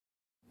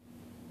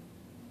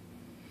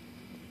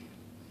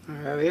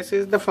This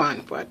is the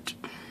fun part,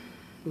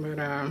 but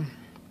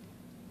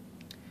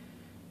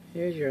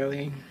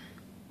usually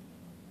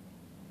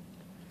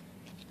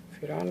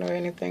if you don't know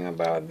anything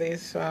about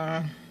this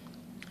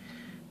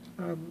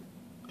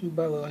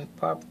balloon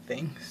pop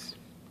things,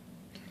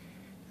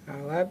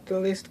 I'll have the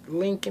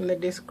link in the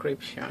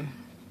description.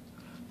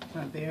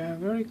 But they are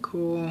very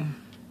cool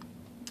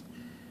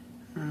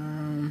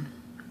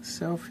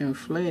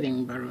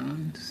self-inflating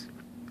balloons,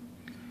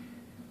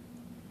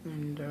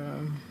 and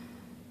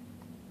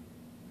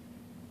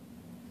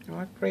they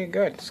look pretty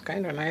good. It's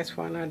kind of nice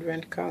for an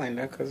advent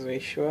calendar because we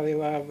surely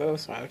love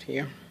those out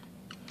here.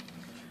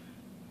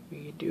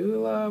 We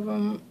do love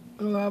them,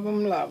 love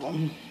them, love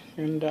them.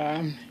 And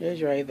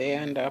usually they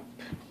end up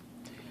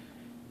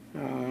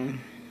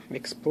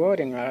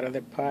exploding out of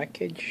the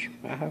package.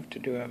 I have to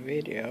do a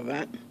video of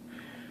that.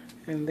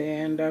 And they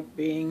end up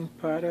being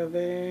part of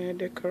the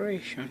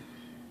decoration.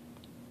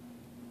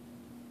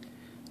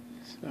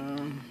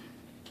 So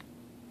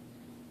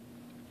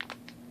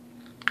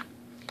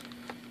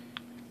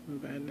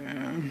but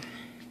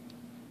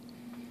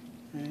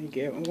I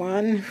get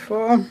one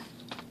for,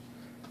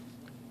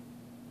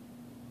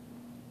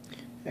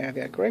 yeah,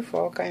 they're great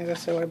for all kinds of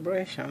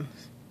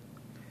celebrations,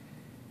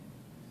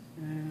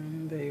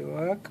 and they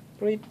work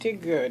pretty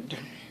good.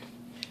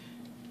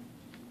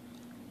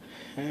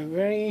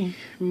 Very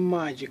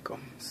magical,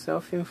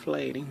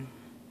 self-inflating.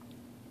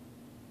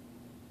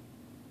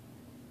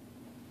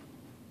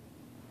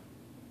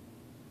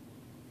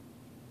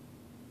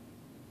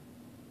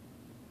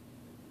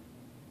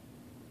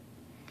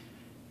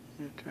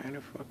 I'm trying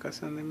to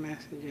focus on the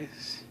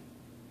messages.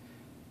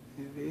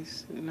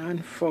 These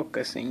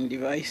non-focusing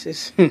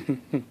devices.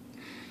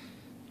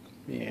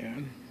 Yeah,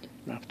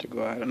 I have to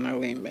go out on a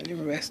limb and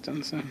invest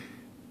on some.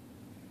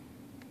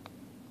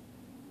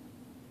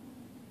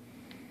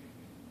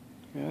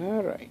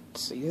 Alright,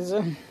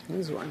 Caesar.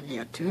 There's one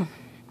here too.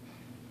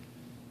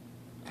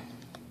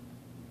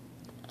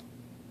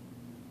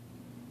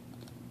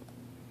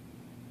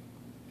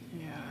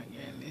 Yeah,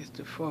 again, this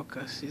to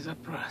focus is a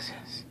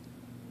process.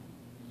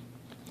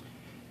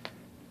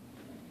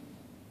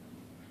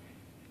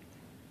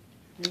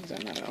 There's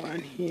another one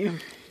here.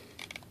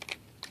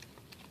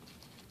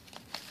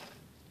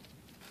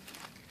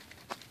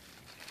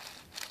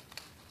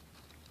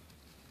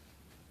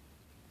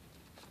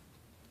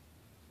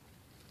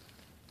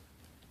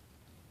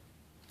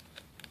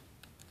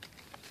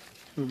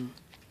 So,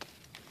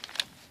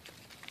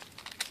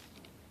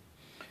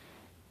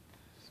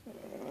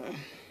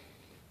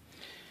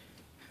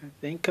 I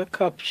think a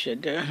cup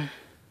should do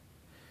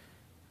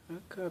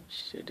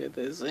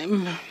the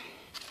same.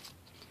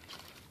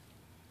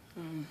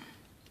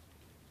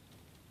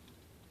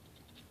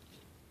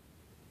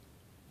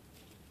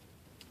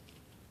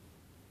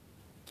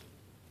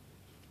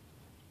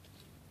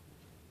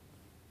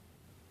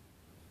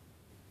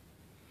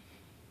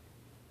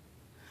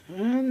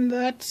 And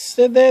that's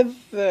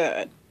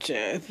that.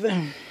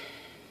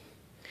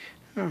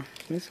 Oh,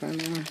 this one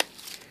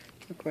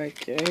look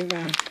like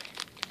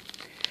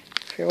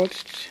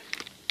filched.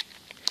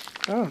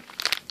 Oh,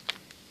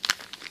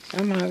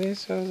 somehow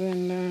this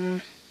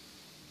wasn't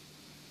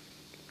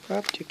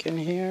popped. You can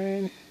hear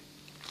it.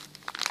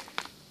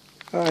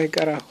 Oh, it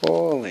got a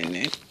hole in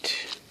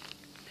it.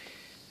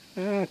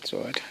 That's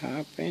what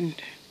happened.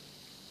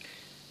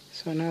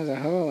 So now there's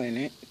a hole in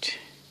it.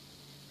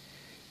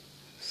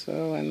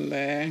 So when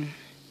the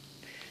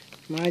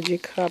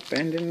magic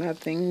happened and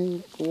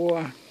nothing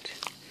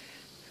worked,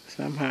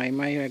 somehow it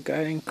might have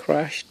gotten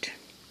crushed.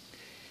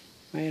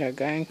 Might have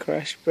gotten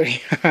crushed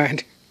pretty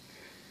hard.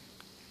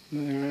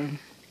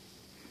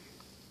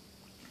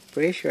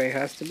 Pretty sure it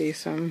has to be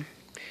some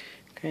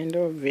kind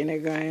of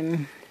vinegar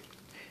and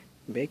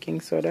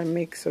baking soda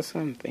mix or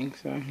something.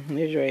 So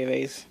usually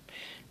there's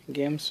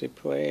games we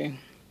play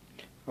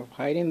of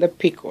hiding the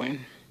pickle,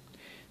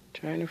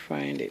 trying to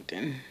find it,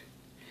 and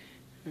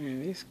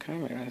these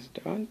cameras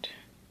don't.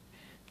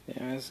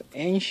 They're as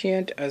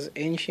ancient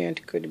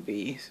could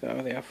be,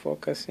 so their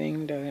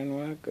focusing doesn't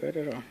work good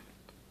at all.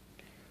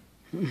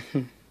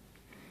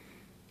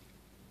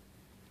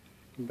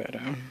 But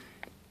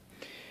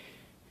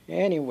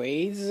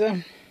anyways,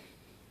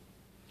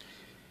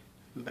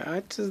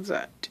 that's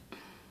that.